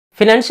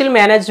Financial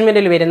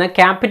മാനേജ്മെൻറ്റിൽ വരുന്ന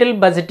capital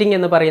budgeting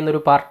എന്ന് പറയുന്ന ഒരു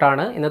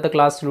പാർട്ടാണ് ഇന്നത്തെ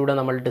ക്ലാസ്സിലൂടെ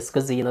നമ്മൾ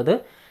ഡിസ്കസ് ചെയ്യുന്നത്.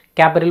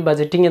 ക്യാപിറ്റൽ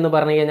ബജറ്റിംഗ് എന്ന്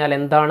പറഞ്ഞു കഴിഞ്ഞാൽ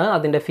എന്താണ്,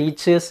 അതിൻ്റെ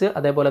ഫീച്ചേഴ്സ്,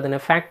 അതേപോലെ തന്നെ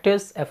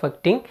ഫാക്ടേഴ്സ്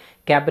എഫക്റ്റിംഗ്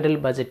ക്യാപിറ്റൽ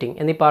ബജറ്റിംഗ്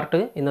എന്നീ പാർട്ട്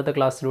ഇന്നത്തെ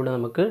ക്ലാസ്സിലൂടെ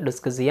നമുക്ക്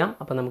ഡിസ്കസ് ചെയ്യാം.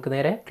 അപ്പോൾ നമുക്ക്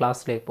നേരെ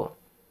ക്ലാസ്സിലേക്ക് പോകാം.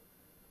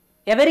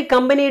 Every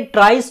company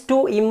tries to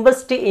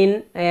invest in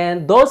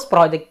those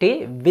projects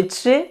which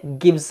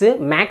gives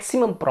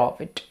maximum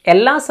profit.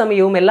 എല്ലാ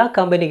സമയവും എല്ലാ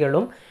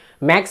കമ്പനികളും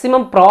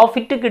മാക്സിമം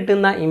പ്രോഫിറ്റ്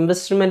കിട്ടുന്ന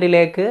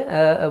ഇൻവെസ്റ്റ്മെൻറ്റിലേക്ക്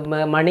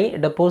മണി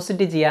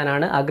ഡെപ്പോസിറ്റ്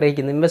ചെയ്യാനാണ്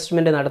ആഗ്രഹിക്കുന്നത്,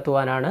 ഇൻവെസ്റ്റ്മെൻറ്റ്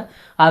നടത്തുവാനാണ്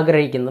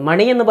ആഗ്രഹിക്കുന്നത്.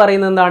 മണി എന്ന്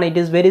പറയുന്നത് എന്താണ്?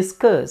 It is very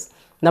scarce.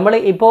 നമ്മൾ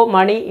ഇപ്പോൾ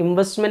മണി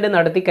ഇൻവെസ്റ്റ്മെൻറ്റ്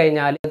നടത്തി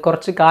കഴിഞ്ഞാൽ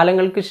കുറച്ച്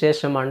കാലങ്ങൾക്ക്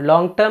ശേഷമാണ്,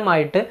 ലോങ് ടേം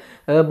ആയിട്ട്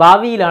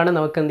ഭാവിയിലാണ്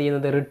നമുക്ക് എന്ത്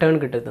ചെയ്യുന്നത്, റിട്ടേൺ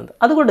കിട്ടുന്നത്.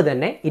 അതുകൊണ്ട്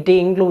തന്നെ ഇറ്റ്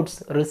ഇൻക്ലൂഡ്സ്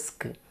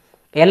റിസ്ക്.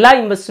 എല്ലാ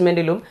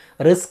ഇൻവെസ്റ്റ്മെൻറ്റിലും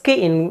റിസ്ക്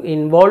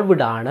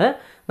ഇൻവോൾവ്ഡ് ആണ്.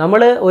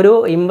 നമ്മൾ ഒരു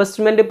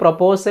ഇൻവെസ്റ്റ്മെൻറ്റ്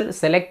പ്രൊപ്പോസൽ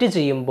സെലക്ട്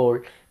ചെയ്യുമ്പോൾ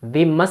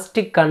we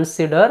must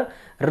consider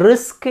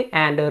risk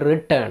and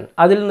return.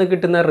 അതിൽ നിന്ന്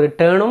കിട്ടുന്ന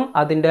റിട്ടേണും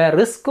അതിൻ്റെ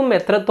റിസ്ക്കും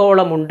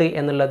എത്രത്തോളം ഉണ്ട്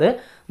എന്നുള്ളത്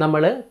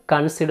നമ്മൾ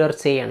കൺസിഡർ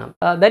ചെയ്യണം.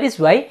 That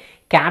is Y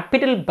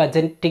capital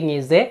budgeting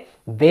is A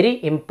very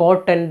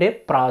important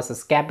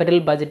process. Capital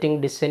budgeting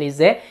decision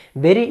is A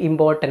very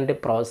important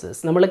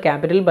process. നമ്മൾ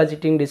ക്യാപിറ്റൽ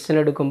ബജറ്റിംഗ് ഡിസിഷൻ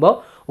എടുക്കുമ്പോൾ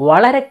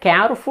വളരെ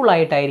കെയർഫുൾ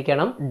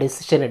ആയിട്ടായിരിക്കണം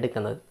ഡിസിഷൻ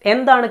എടുക്കുന്നത്.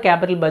 എന്താണ്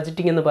ക്യാപിറ്റൽ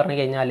ബജറ്റിംഗ് എന്ന് പറഞ്ഞു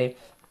കഴിഞ്ഞാൽ,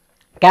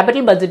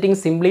 capital budgeting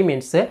simply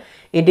means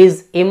it is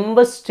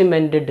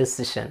investment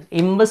decision.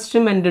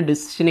 Investment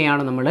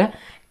ഡിസിഷനെയാണ് നമ്മൾ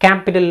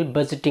capital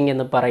budgeting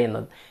എന്ന്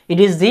പറയുന്നത്.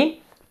 It is the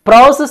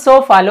process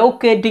of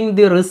allocating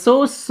the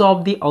resource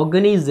of the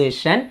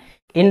organisation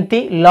in the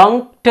long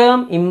term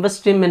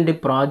investment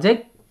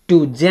project to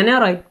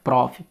generate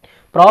profit.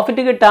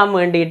 Profit കിട്ടാൻ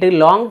വേണ്ടിയിട്ട്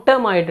long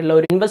term ആയിട്ടുള്ള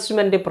ഒരു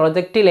investment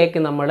പ്രൊജക്റ്റിലേക്ക്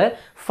നമ്മൾ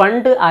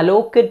fund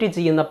allocate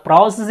ചെയ്യുന്ന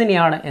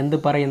പ്രോസസ്സിനെയാണ് എന്ത്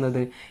പറയുന്നത്,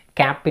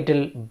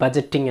 ക്യാപിറ്റൽ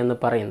ബജറ്റിംഗ് എന്ന്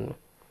പറയുന്നത്.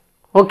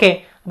 ഓക്കെ,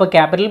 അപ്പോൾ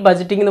ക്യാപിറ്റൽ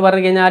ബജറ്റിംഗ് എന്ന്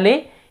പറഞ്ഞു കഴിഞ്ഞാൽ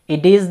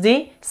it is the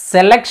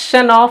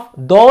selection of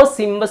those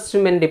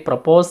investment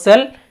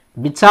proposal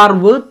which are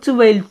worth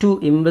well to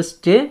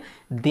invest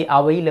the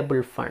available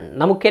fund.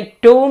 നമുക്ക്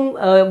ഏറ്റവും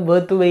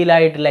വർത്ത്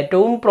വെയിലായിട്ടുള്ള,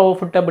 ഏറ്റവും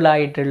പ്രോഫിറ്റബിൾ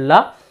ആയിട്ടുള്ള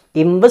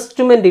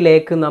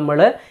ഇൻവെസ്റ്റ്മെൻറ്റിലേക്ക് നമ്മൾ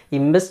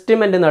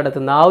ഇൻവെസ്റ്റ്മെൻറ്റ്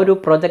നടത്തുന്ന ആ ഒരു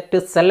പ്രൊജക്റ്റ്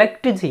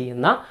സെലക്ട്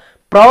ചെയ്യുന്ന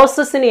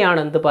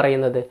പ്രോസസ്സിനെയാണ് എന്ത്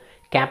പറയുന്നത്,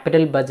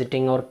 capital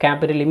budgeting or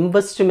capital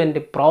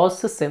investment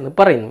process എന്ന്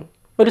പറയുന്നു.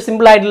 ഒരു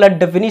സിമ്പിളായിട്ടുള്ള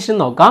ഡെഫിനിഷൻ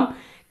നോക്കാം.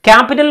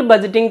 Capital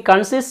budgeting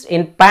consist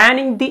in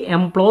planning the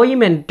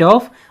employment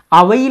of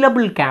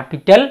available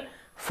capital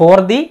for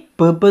the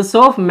purpose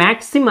of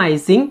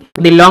maximizing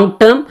the long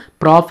term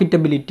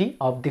profitability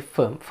of the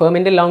firm.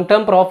 ഫേമിൻ്റെ long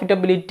term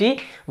profitability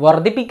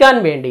വർദ്ധിപ്പിക്കാൻ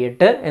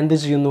വേണ്ടിയിട്ട് എന്ത്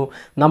ചെയ്യുന്നു,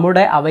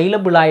 നമ്മുടെ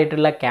അവൈലബിൾ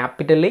ആയിട്ടുള്ള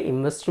ക്യാപിറ്റൽ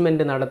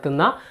ഇൻവെസ്റ്റ്മെൻറ്റ്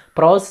നടത്തുന്ന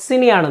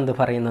പ്രോസസ്സിനെയാണ് എന്ത്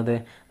പറയുന്നത്,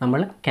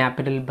 നമ്മൾ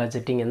ക്യാപിറ്റൽ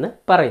ബജറ്റിംഗ് എന്ന്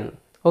പറയുന്നത്.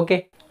 Okay,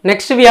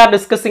 next we R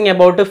discussing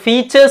about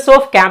features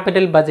of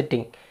capital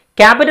budgeting.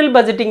 Capital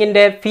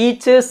ബജറ്റിങ്ങിൻ്റെ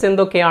features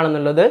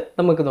എന്തൊക്കെയാണെന്നുള്ളത്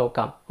നമുക്ക്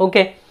നോക്കാം.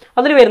 ഓക്കെ,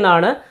 അതിൽ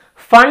വരുന്നതാണ്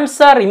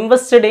funds R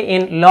invested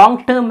in long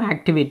term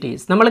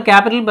activities. നമ്മൾ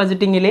ക്യാപിറ്റൽ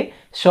ബജറ്റിങ്ങിൽ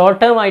ഷോർട്ട്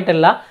ടേം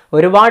ആയിട്ടുള്ള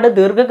ഒരുപാട്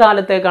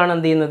ദീർഘകാലത്തേക്കാണ്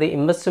എന്ത് ചെയ്യുന്നത്,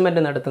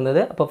 ഇൻവെസ്റ്റ്മെൻറ്റ്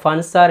നടത്തുന്നത്. അപ്പോൾ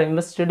funds R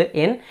invested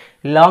in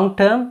long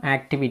term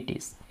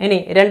activities. ഇനി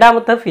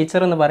രണ്ടാമത്തെ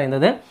ഫീച്ചർ എന്ന്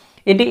പറയുന്നത്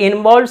it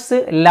involves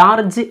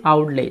large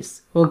outliers.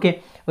 Okay,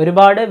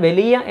 ഒരുപാട്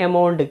വലിയ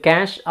എമൗണ്ട്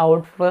ക്യാഷ്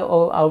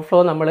ഔട്ട്ഫ്ലോ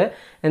നമ്മൾ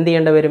എന്ത്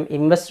ചെയ്യേണ്ടി വരും,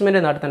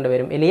 ഇൻവെസ്റ്റ്മെൻറ്റ് നടത്തേണ്ടി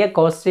വരും. വലിയ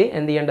കോസ്റ്റ്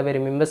എന്ത് ചെയ്യേണ്ടി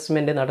വരും,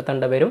 ഇൻവെസ്റ്റ്മെൻറ്റ്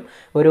നടത്തേണ്ടി വരും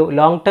ഒരു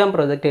ലോങ് ടേം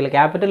പ്രൊജക്റ്റിൽ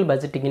ക്യാപിറ്റൽ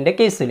ബജറ്റിങ്ങിൻ്റെ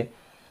കേസിൽ.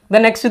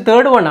 ദ നെക്സ്റ്റ്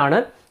തേർഡ് വൺ ആണ്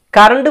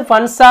current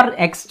funds R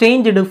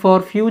exchanged for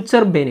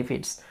future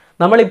benefits.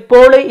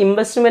 നമ്മളിപ്പോൾ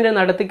ഇൻവെസ്റ്റ്മെൻറ്റ്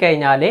നടത്തി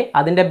കഴിഞ്ഞാൽ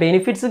അതിൻ്റെ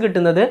ബെനിഫിറ്റ്സ്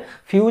കിട്ടുന്നത്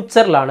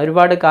ഫ്യൂച്ചറിലാണ്,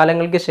 ഒരുപാട്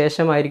കാലങ്ങൾക്ക്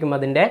ശേഷമായിരിക്കും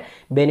അതിൻ്റെ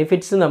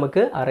ബെനിഫിറ്റ്സ്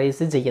നമുക്ക്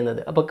അറൈസ്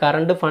ചെയ്യുന്നത്. അപ്പോൾ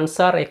current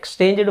funds R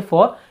exchanged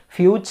for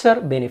future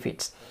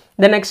benefits.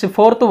 The next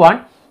fourth one,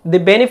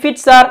 the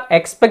benefits are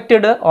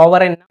expected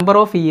over A number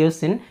of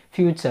years in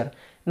future.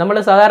 നമ്മൾ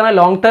സാധാരണ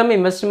ലോങ് ടേം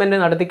ഇൻവെസ്റ്റ്മെൻറ്റ്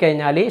നടത്തി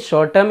കഴിഞ്ഞാൽ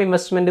ഷോർട്ട് ടേം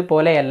ഇൻവെസ്റ്റ്മെൻറ്റ്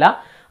പോലെയല്ല,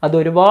 അത്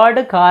ഒരുപാട്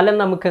കാലം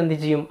നമുക്ക് എന്ത്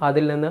ചെയ്യും,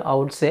 അതിൽ നിന്ന്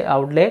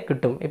ഔട്ട്ലേ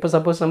കിട്ടും. ഇപ്പോൾ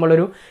സപ്പോസ്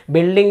നമ്മളൊരു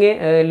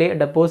ബിൽഡിങ്ങിൽ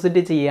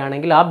ഡെപ്പോസിറ്റ്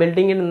ചെയ്യുകയാണെങ്കിൽ ആ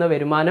ബിൽഡിങ്ങിൽ നിന്ന്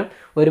വരുമാനം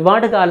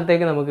ഒരുപാട്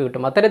കാലത്തേക്ക് നമുക്ക്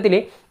കിട്ടും. അത്തരത്തിൽ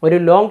ഒരു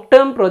ലോങ്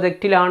ടേം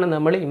പ്രൊജക്റ്റിലാണ്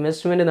നമ്മൾ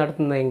ഇൻവെസ്റ്റ്മെൻറ്റ്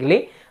നടത്തുന്നതെങ്കിൽ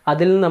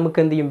അതിൽ നിന്ന്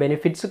നമുക്ക് എന്ത് ചെയ്യും,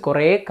 ബെനിഫിറ്റ്സ്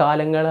കുറേ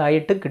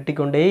കാലങ്ങളായിട്ട്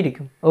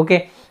കിട്ടിക്കൊണ്ടേയിരിക്കും. ഓക്കെ,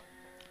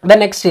 ദ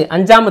നെക്സ്റ്റ്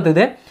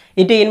അഞ്ചാമത്തേത്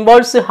it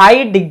involves high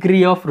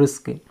degree of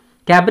risk.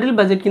 Capital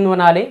budgeting എന്ന്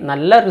പറഞ്ഞാൽ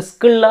നല്ല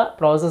റിസ്ക് ഉള്ള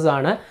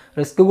പ്രോസസ്സാണ്.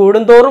 റിസ്ക്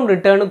കൂടുന്തോറും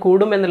റിട്ടേൺ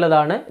കൂടും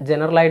എന്നുള്ളതാണ്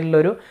ജനറൽ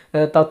ആയിട്ടുള്ളൊരു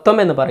തത്വം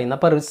എന്ന് പറയുന്നത്.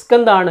 അപ്പോൾ റിസ്ക്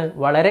എന്താണ്,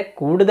 വളരെ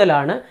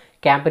കൂടുതലാണ്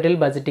ക്യാപിറ്റൽ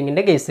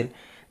ബജറ്റിങ്ങിൻ്റെ കേസിൽ.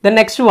 The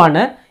next one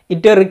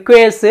it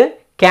requires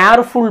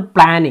careful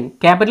planning.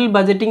 Capital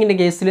ബജറ്റിങ്ങിൻ്റെ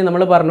കേസിൽ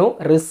നമ്മൾ പറഞ്ഞു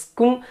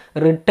റിസ്ക്കും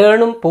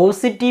റിട്ടേണും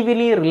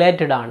പോസിറ്റീവ്ലി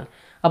റിലേറ്റഡ് ആണ്.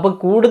 അപ്പോൾ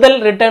കൂടുതൽ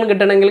റിട്ടേൺ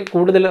കിട്ടണമെങ്കിൽ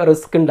കൂടുതൽ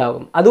റിസ്ക്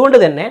ഉണ്ടാകും. അതുകൊണ്ട്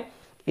തന്നെ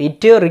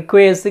ഇറ്റ്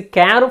റിക്വയേഴ്സ്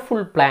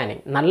കെയർഫുൾ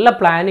പ്ലാനിങ്. നല്ല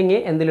പ്ലാനിങ്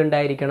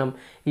എന്തിലുണ്ടായിരിക്കണം,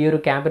 ഈ ഒരു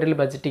ക്യാപിറ്റൽ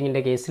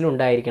ബജറ്റിങ്ങിൻ്റെ കേസിൽ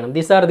ഉണ്ടായിരിക്കണം.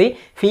 These are the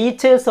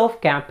features of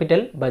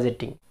capital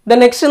budgeting. The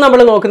next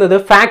നമ്മൾ നോക്കുന്നത്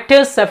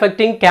factors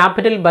affecting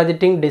capital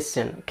budgeting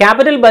decision.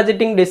 Capital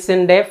budgeting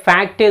ഡിസിഷൻ്റെ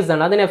factors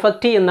ആണ്, അതിനെ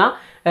എഫക്റ്റ് ചെയ്യുന്ന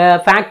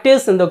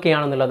ഫാക്ടേഴ്സ്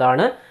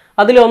എന്തൊക്കെയാണെന്നുള്ളതാണ്.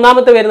 അതിൽ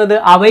ഒന്നാമത്തെ വരുന്നത്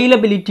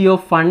അവൈലബിലിറ്റി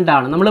ഓഫ്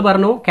ഫണ്ടാണ്. നമ്മൾ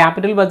പറഞ്ഞു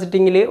ക്യാപിറ്റൽ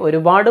ബജറ്റിങ്ങിൽ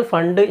ഒരുപാട്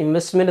ഫണ്ട്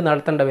ഇൻവെസ്റ്റ്മെൻറ്റ്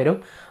നടത്തേണ്ടി വരും.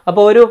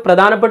 അപ്പോൾ ഒരു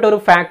പ്രധാനപ്പെട്ട ഒരു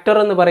ഫാക്ടർ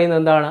എന്ന്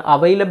പറയുന്നത് എന്താണ്?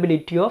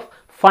 അവൈലബിലിറ്റി ഓഫ്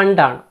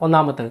ഫണ്ടാണ്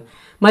ഒന്നാമത്തത്.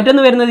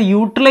 മറ്റൊന്ന് വരുന്നത്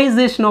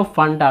യൂട്ടിലൈസേഷൻ ഓഫ്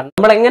ഫണ്ടാണ്.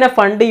 നമ്മൾ എങ്ങനെ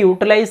ഫണ്ട്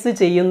യൂട്ടിലൈസ്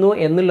ചെയ്യുന്നു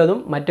എന്നുള്ളതും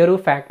മറ്റൊരു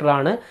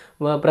ഫാക്ടറാണ്,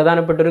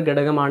 പ്രധാനപ്പെട്ട ഒരു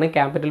ഘടകമാണ്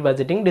capital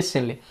budgeting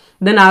ഡിസിഷനിൽ.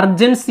 Then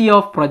urgency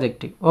of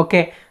project.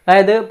 Okay,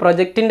 അതായത്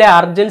പ്രൊജക്റ്റിൻ്റെ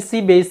അർജൻസി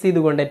ബേസ്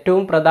ചെയ്തുകൊണ്ട്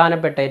ഏറ്റവും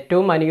പ്രധാനപ്പെട്ട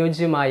ഏറ്റവും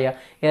അനുയോജ്യമായ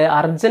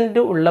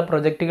അർജൻറ്റ് ഉള്ള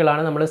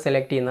പ്രൊജക്റ്റുകളാണ് നമ്മൾ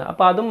സെലക്ട് ചെയ്യുന്നത്.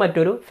 അപ്പോൾ അതും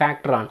മറ്റൊരു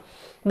ഫാക്ടറാണ്.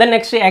 Then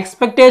next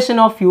expectation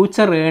of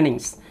future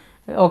earnings.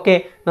 Okay,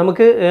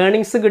 നമുക്ക്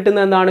ഏണിങ്സ്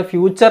കിട്ടുന്നത് എന്താണ്?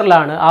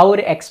 ഫ്യൂച്ചറിലാണ്. ആ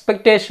ഒരു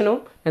എക്സ്പെക്റ്റേഷനും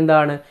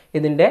എന്താണ്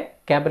ഇതിൻ്റെ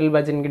ക്യാപിറ്റൽ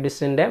ബജറ്റിംഗ്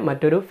ഡിസിഷൻ്റെ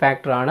മറ്റൊരു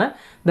ഫാക്ടറാണ്.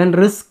 ദെൻ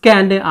റിസ്ക്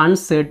ആൻഡ്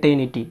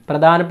അൺസെർട്ടൈനിറ്റി,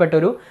 പ്രധാനപ്പെട്ട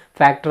ഒരു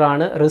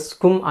ഫാക്ടറാണ്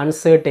റിസ്ക്കും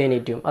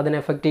അൺസെർട്ടൈനിറ്റിയും. അതിനെ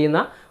എഫക്റ്റ്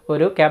ചെയ്യുന്ന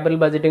ഒരു ക്യാപിറ്റൽ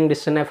ബജറ്റിംഗ്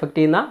ഡിസിഷനെ എഫക്റ്റ്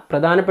ചെയ്യുന്ന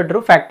പ്രധാനപ്പെട്ട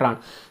ഒരു ഫാക്ടറാണ്.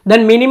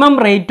 Then minimum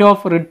rate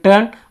of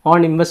return on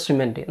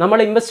investment. നമ്മൾ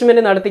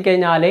ഇൻവെസ്റ്റ്മെൻറ്റ് നടത്തി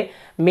കഴിഞ്ഞാൽ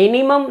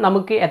മിനിമം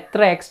നമുക്ക്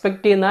എത്ര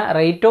എക്സ്പെക്റ്റ് ചെയ്യുന്ന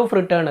റേറ്റ് ഓഫ്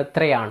റിട്ടേൺ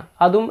എത്രയാണ്,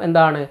 അതും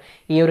എന്താണ്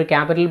ഈ ഒരു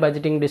ക്യാപിറ്റൽ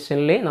ബജറ്റിംഗ്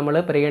ഡിസിഷനിൽ നമ്മൾ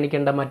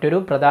പരിഗണിക്കേണ്ട മറ്റൊരു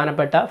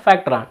പ്രധാനപ്പെട്ട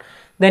ഫാക്ടറാണ്.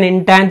 ദെൻ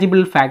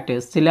ഇൻടാഞ്ചിബിൾ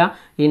ഫാക്ടേഴ്സ്, ചില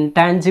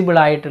ഇൻടാഞ്ചിബിൾ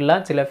ആയിട്ടുള്ള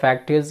ചില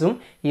ഫാക്ടേഴ്സും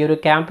ഈ ഒരു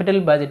ക്യാപിറ്റൽ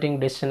ബജറ്റിംഗ്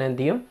ഡിസിഷൻ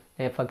എന്ത് ചെയ്യും?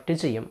 എഫക്റ്റ്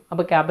ചെയ്യും.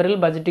 അപ്പോൾ ക്യാപിറ്റൽ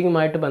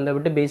ബജറ്റിങ്ങുമായിട്ട്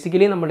ബന്ധപ്പെട്ട്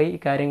ബേസിക്കലി നമ്മൾ ഈ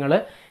കാര്യങ്ങൾ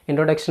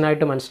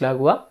ഇൻട്രൊഡക്ഷനായിട്ട്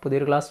മനസ്സിലാക്കുക.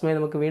 പുതിയൊരു ക്ലാസ്സുമായി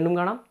നമുക്ക് വീണ്ടും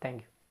കാണാം. Thank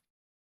you.